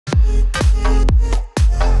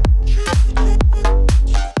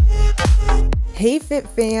Hey Fit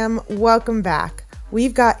Fam, welcome back.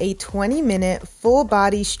 We've got a 20-minute full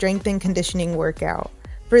body strength and conditioning workout.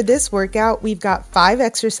 For this workout, we've got 5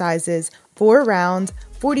 exercises, 4 rounds,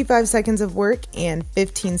 45 seconds of work, and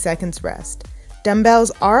 15 seconds rest. Dumbbells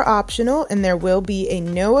are optional and there will be a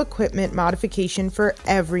no equipment modification for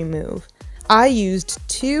every move. I used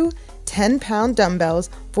 2 10-pound dumbbells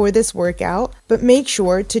for this workout, but make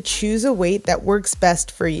sure to choose a weight that works best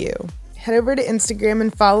for you. Head over to Instagram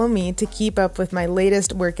and follow me to keep up with my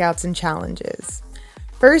latest workouts and challenges.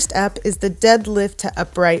 First up is the deadlift to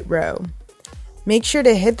upright row. Make sure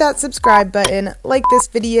to hit that subscribe button, like this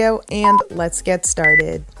video, and let's get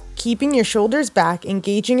started. Keeping your shoulders back,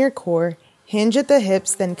 engaging your core, hinge at the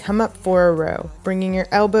hips, then come up for a row, bringing your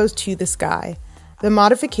elbows to the sky. The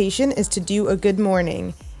modification is to do a good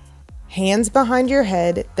morning. Hands behind your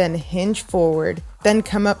head, then hinge forward, then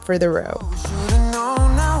come up for the row.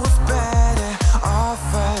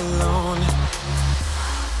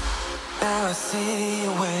 I see you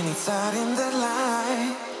when it's out in the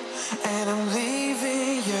light, and I'm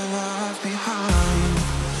leaving your love behind.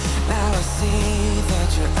 Now I see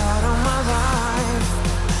that you're out of my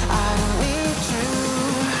life. I don't need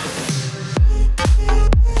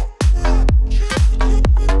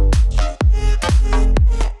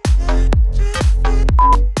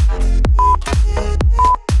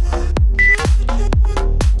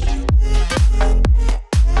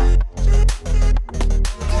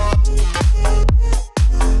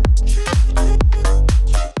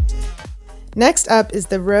Next up is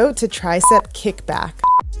the row to tricep kickback.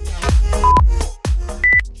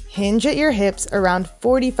 Hinge at your hips around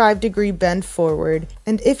 45-degree bend forward,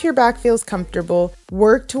 and if your back feels comfortable,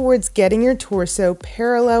 work towards getting your torso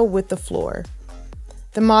parallel with the floor.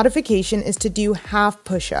 The modification is to do half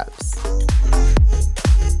push-ups.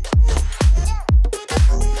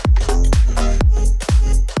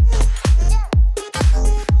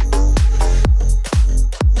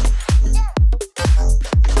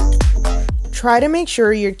 Try to make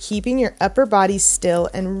sure you're keeping your upper body still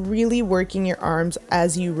and really working your arms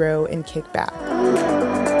as you row and kick back.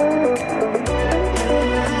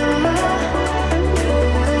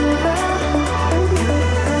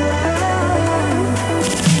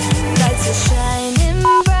 Lights are shining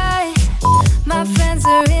bright. My friends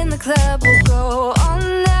are in the club, we'll go all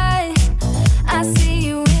night. I see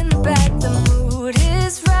you in the back, the mood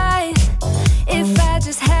is right. If I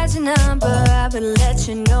just had your number, I would let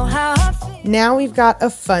you know how I feel. Now we've got a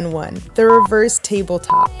fun one, the reverse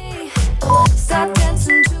tabletop.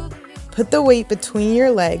 Put the weight between your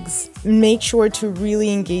legs. Make sure to really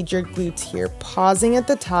engage your glutes here, pausing at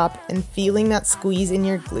the top and feeling that squeeze in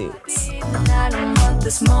your glutes. I don't want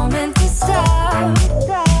this moment to stop.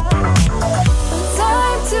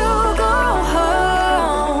 Time to go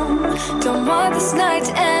home. Don't want this night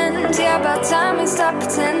to end. Yeah, about time we stop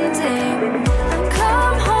pretending.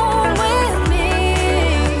 Come home with me.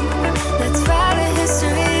 Let's write a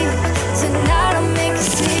history. Tonight I'll make you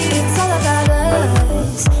see. It's all about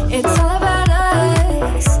us. It's all about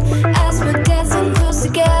us. As we're dancing close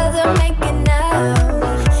together, making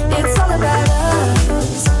out. It's all about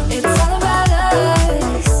us. It's all about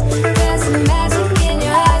us. There's some magic in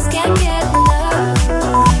your eyes, can't get enough.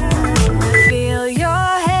 Feel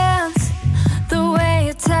your hands, the way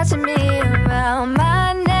you're touching me around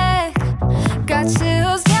my neck. Got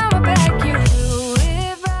chills down my back, you do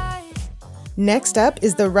it right. Next up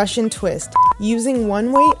is the Russian twist, using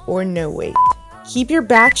one weight or no weight. Keep your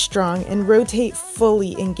back strong and rotate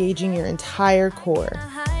fully, engaging your entire core.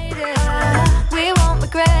 We won't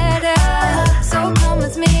regret it. So come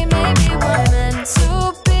with me, maybe we're meant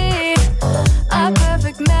to be. A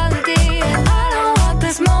perfect melody, and I don't want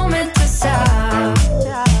this moment to stop.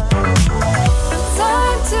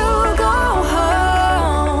 Time to go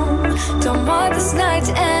home. Don't want this night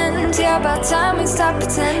to end. Yeah, about time we stop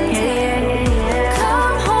pretending.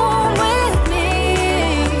 Come home with me.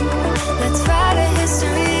 Let's write a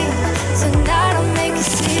history. Tonight I'll make you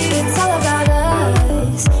see. It's all about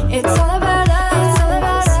us. It's all about us. It's all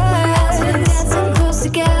about us. As we're dancing close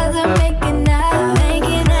together, making out,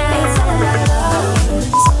 making out. It's all about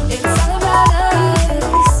us. It's all about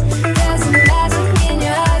us. There's some magic in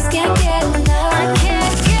your eyes, can't get enough. I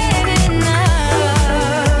can't get enough.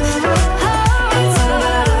 Oh, it's all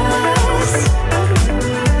about us.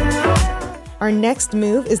 Our next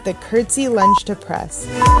move is the curtsy lunge to press.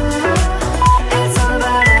 It's all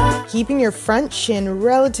about us. Keeping your front shin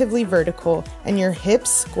relatively vertical and your hips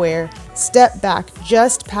square, step back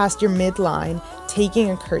just past your midline, taking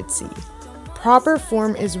a curtsy. Proper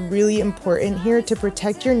form is really important here to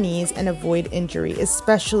protect your knees and avoid injury,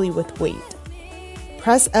 especially with weight.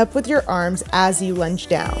 Press up with your arms as you lunge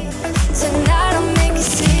down. Tonight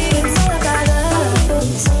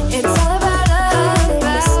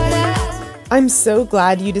I'm so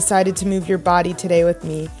glad you decided to move your body today with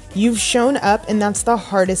me. You've shown up, and that's the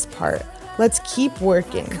hardest part. Let's keep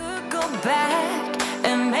working. Could go back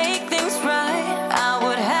and make things right. I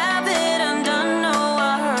would have it undone. No,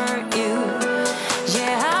 I hurt you.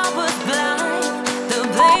 Yeah, I was blind. The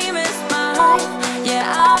blame is mine. Yeah,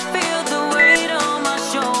 I feel the weight on my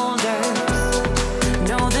shoulders.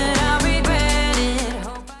 Know that I regret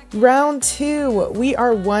it. Round 2. We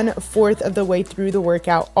are 1/4 of the way through the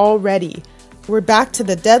workout already. We're back to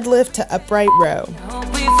the deadlift to upright row. Hope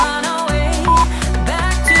we find our way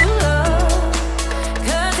back to love.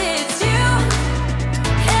 'Cause it's you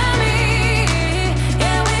and me.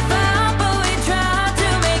 Yeah, we fought, but we tried to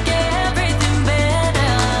make everything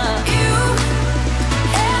better. You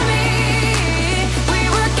and me, we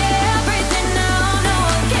work everything out. No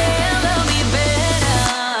one can love me better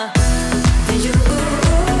than you.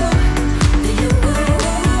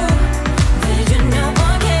 No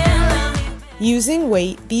one can love me. Using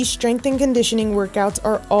weight, these strength and conditioning workouts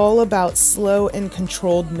are all about slow and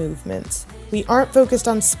controlled movements. We aren't focused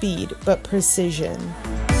on speed, but precision.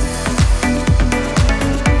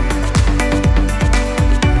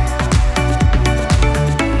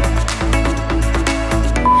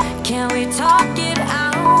 Can we talk it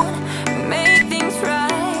out? Make things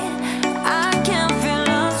right. I can feel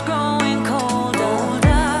us growing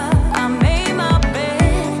colder. I made my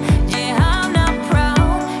bed. Yeah, I'm not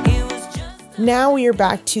proud. It was just Now we are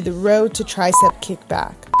back to the row to tricep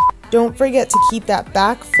kickback. Don't forget to keep that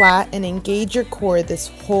back flat and engage your core this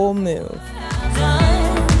whole move.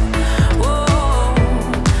 done. Whoa,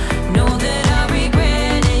 know that I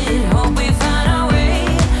regret it. Hope we find our way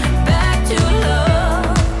back to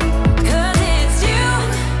love. 'Cause it's you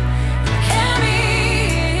and me.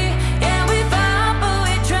 Yeah, we fought, but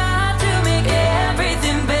we tried to make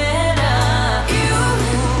everything better. You,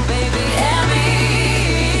 baby, and me.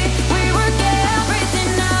 We work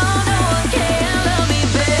everything out. No one can love me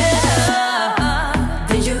better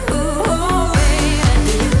than you, baby.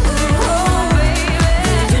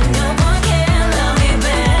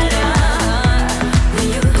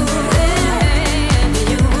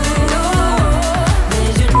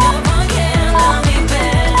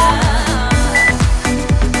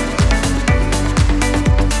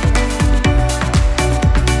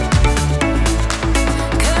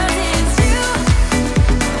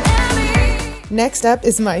 Next up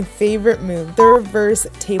is my favorite move, the reverse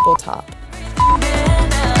tabletop.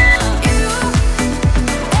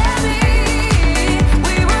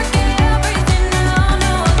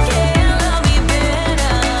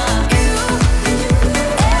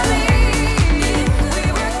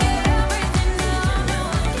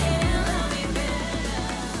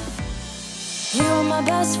 You were my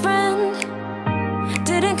best friend.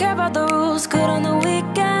 Didn't care about the rules, good on the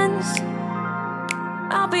weekends.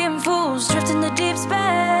 I'll be in fools, drifting to deep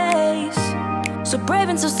space. So brave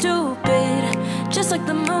and so stupid, just like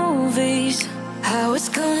the movies. I was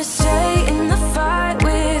gonna stay in the fight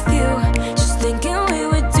with you, just thinking we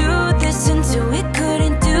would do this until we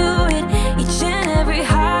couldn't do it. Each and every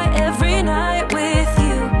high, every night with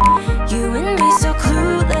you. You and me so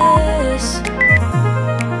clueless.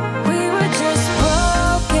 We were just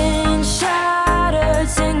broken, shattered,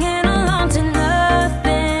 singing along to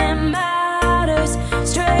nothing matters.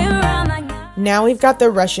 Stray around like Now we've got the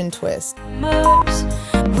Russian twist. numbers.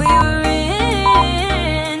 We were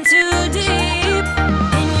in too deep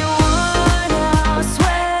in your worn-out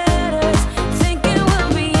sweaters, thinking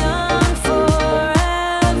we'll be young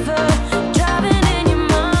forever. Driving in your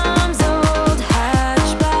mom's old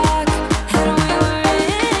hatchback, and we were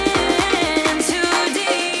in too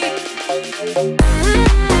deep.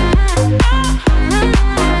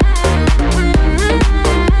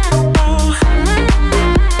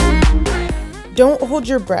 Don't hold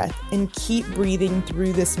your breath and keep breathing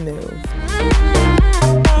through this move.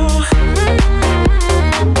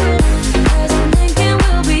 'Cause I'm thinking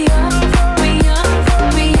we'll be young, be young,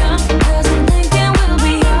 be young. 'Cause I'm thinking we'll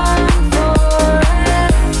be young forever.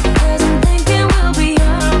 'Cause I'm thinking we'll be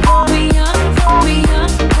young, be young, be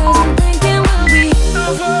young. 'Cause I'm thinking we'll be.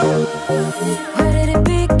 Where did it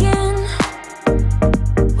begin?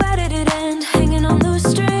 Where did it end? Hanging on loose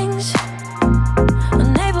strings,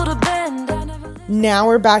 unable to bend. I never. Now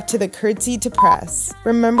we're back to the curtsy to press.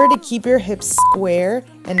 Remember to keep your hips square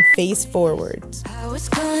and face forwards. I was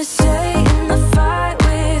gonna stay in the fight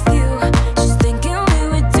with you, just thinking we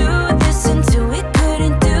would do this until we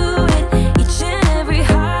couldn't do it. Each and every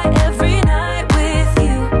high, every night with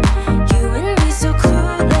you. You and me so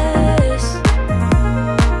clueless.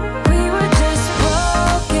 We were just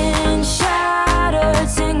broken, shattered,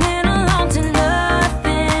 singing along to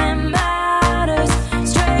nothing matters.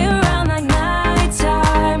 Stray around like now.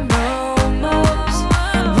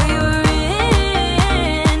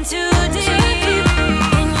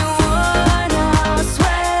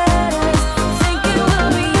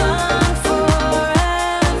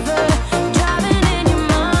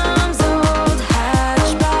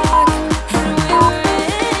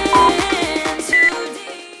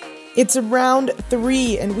 It's round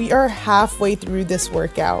 3 and we are halfway through this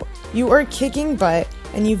workout. You are kicking butt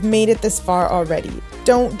and you've made it this far already.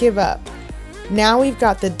 Don't give up. Now we've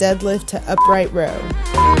got the deadlift to upright row.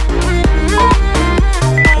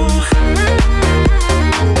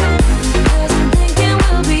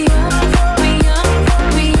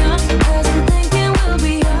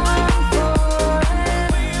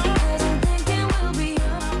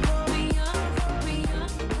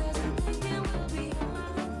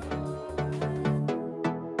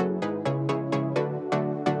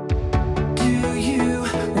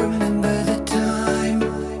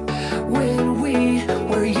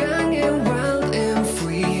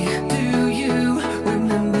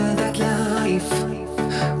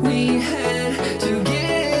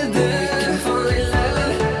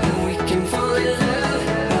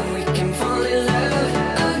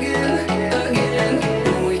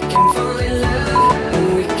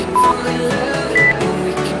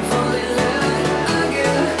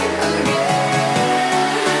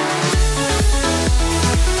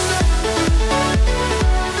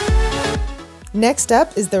 Next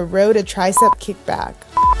up is the row to tricep kickback.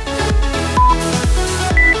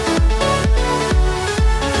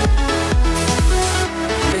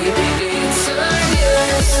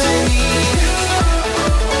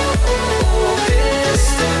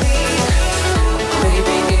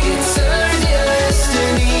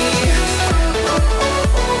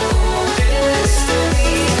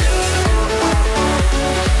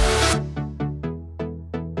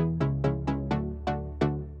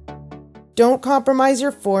 Don't compromise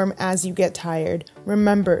your form as you get tired.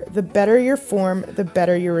 Remember, the better your form, the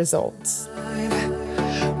better your results.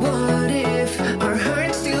 What if our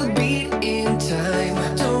hearts still beat in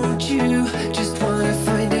time? Don't you just wanna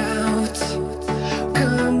find out?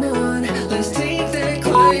 Come on, let's take that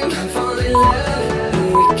climb. We can fall in love,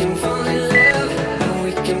 we can fall in love,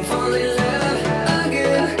 we can fall in love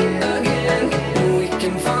again, again. We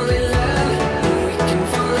can fall in love, we can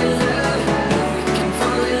fall in love, we can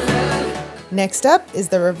fall in love. Next up is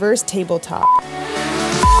the reverse tabletop.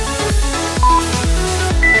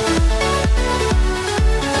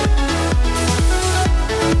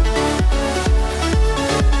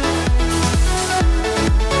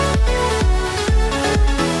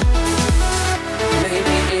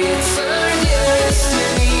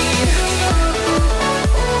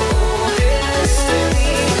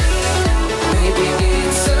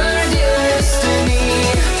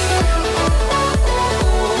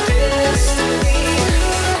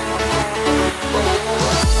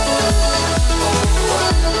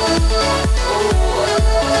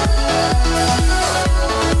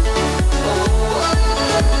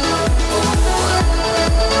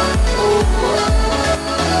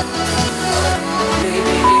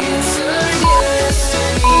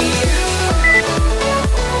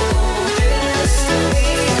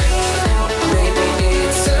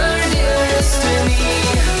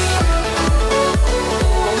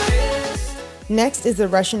 Next is the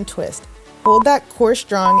Russian twist. Hold that core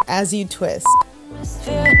strong as you twist.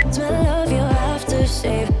 Smell of your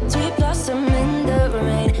aftershave, sweet blossom in the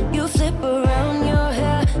rain. You flip around your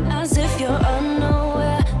hair as if you're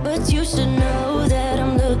unaware, but you should know that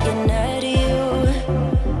I'm looking at you.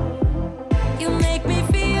 You make me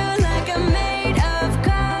feel like I'm made of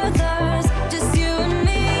colors, just you and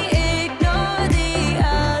me, ignore the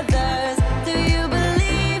others. Do you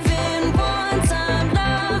believe in one-time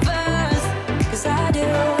lovers? 'Cause I do.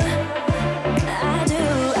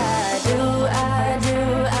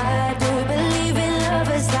 Believe in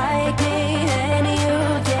lovers like me and you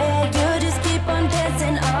just keep on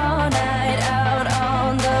dancing all night out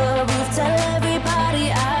on the roof. Tell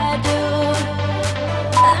everybody I do,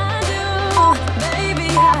 baby,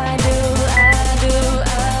 I do.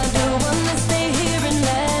 Wanna stay here and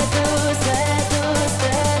let loose,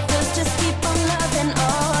 just keep on loving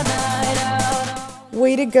all night out.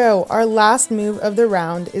 Way to go! Our last move of the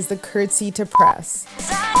round is the curtsy to press.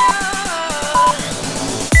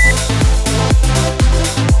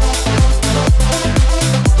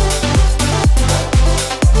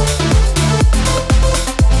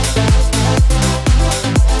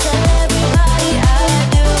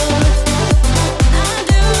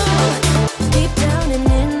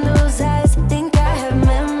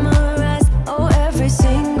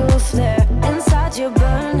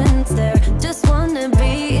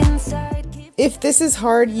 If this is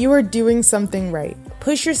hard, you are doing something right.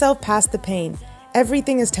 Push yourself past the pain.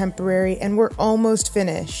 Everything is temporary and we're almost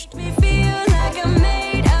finished. We feel like I'm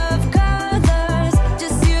made of colors,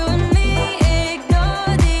 just you and me,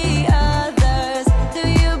 ignore the others. Do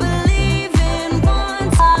you believe in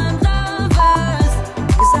one-time lovers?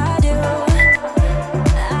 'Cause I do.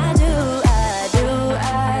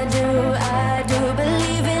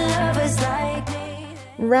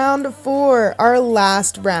 Round 4, our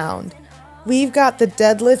last round. We've got the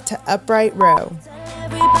deadlift to upright row.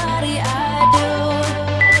 Everybody, I do,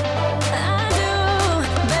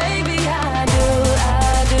 baby, I do.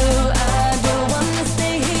 Wanna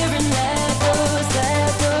stay here and let loose.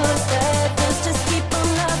 Just keep on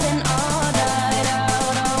loving all night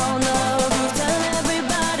out on the roof. Tell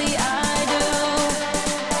everybody I do,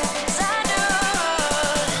 'cause I do.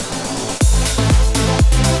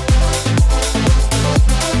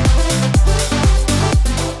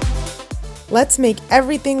 Let's make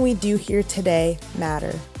everything we do here today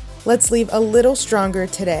matter. Let's leave a little stronger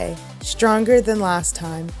today. Stronger than last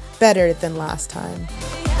time. Better than last time.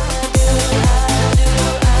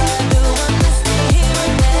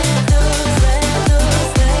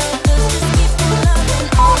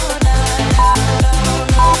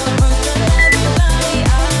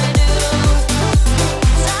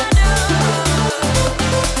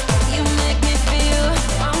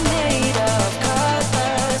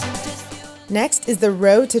 Next is the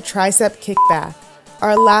row to tricep kickback,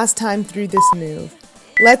 our last time through this move.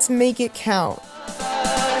 Let's make it count.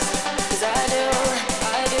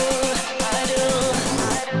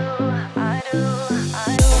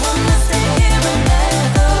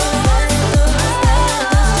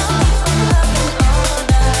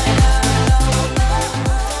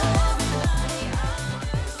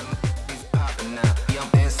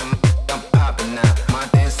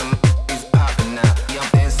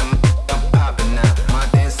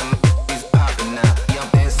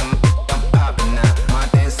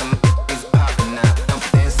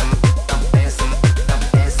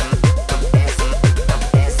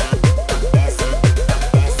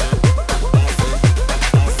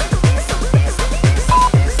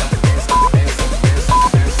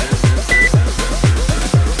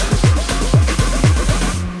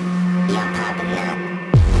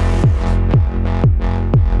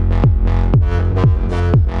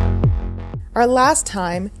 Our last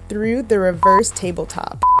time through the reverse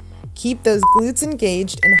tabletop. Keep those glutes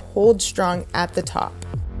engaged and hold strong at the top.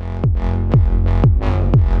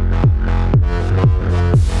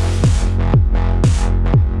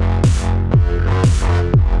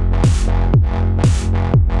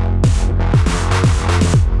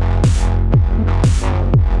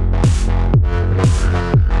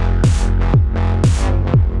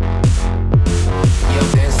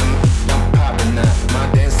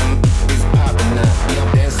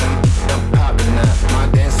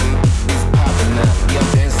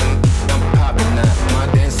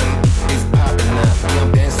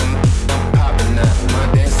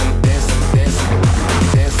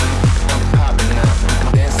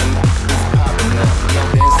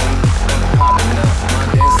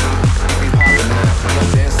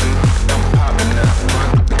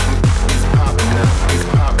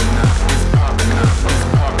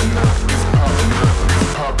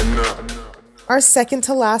 Our second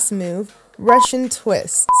to last move, Russian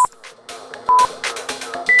twists.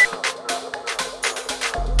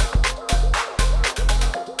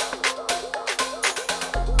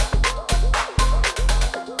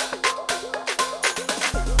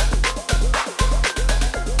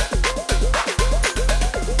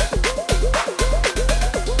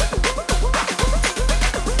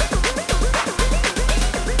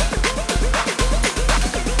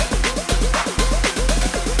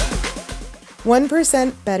 One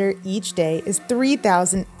 1% better each day is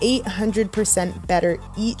 3,800% better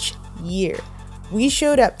each year. We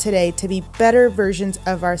showed up today to be better versions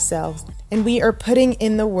of ourselves, and we are putting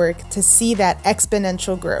in the work to see that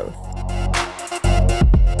exponential growth.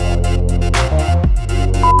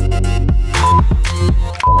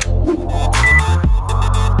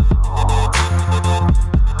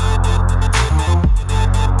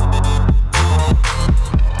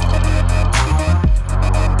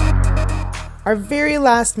 Our very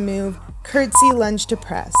last move, curtsy lunge to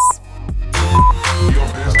press.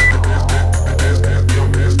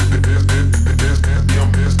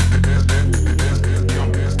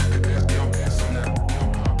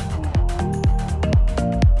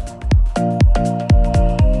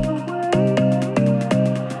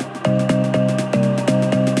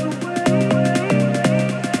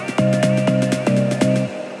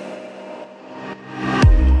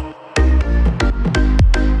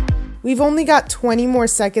 We've only got 20 more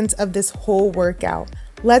seconds of this whole workout.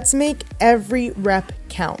 Let's make every rep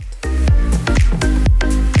count.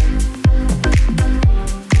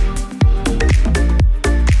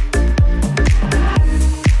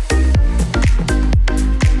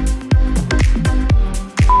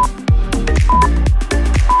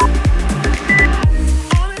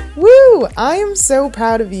 Woo! I am so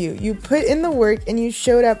proud of you. You put in the work and you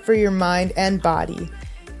showed up for your mind and body.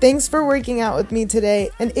 Thanks for working out with me today,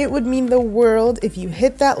 and it would mean the world if you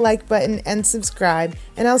hit that like button and subscribe,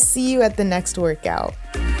 and I'll see you at the next workout.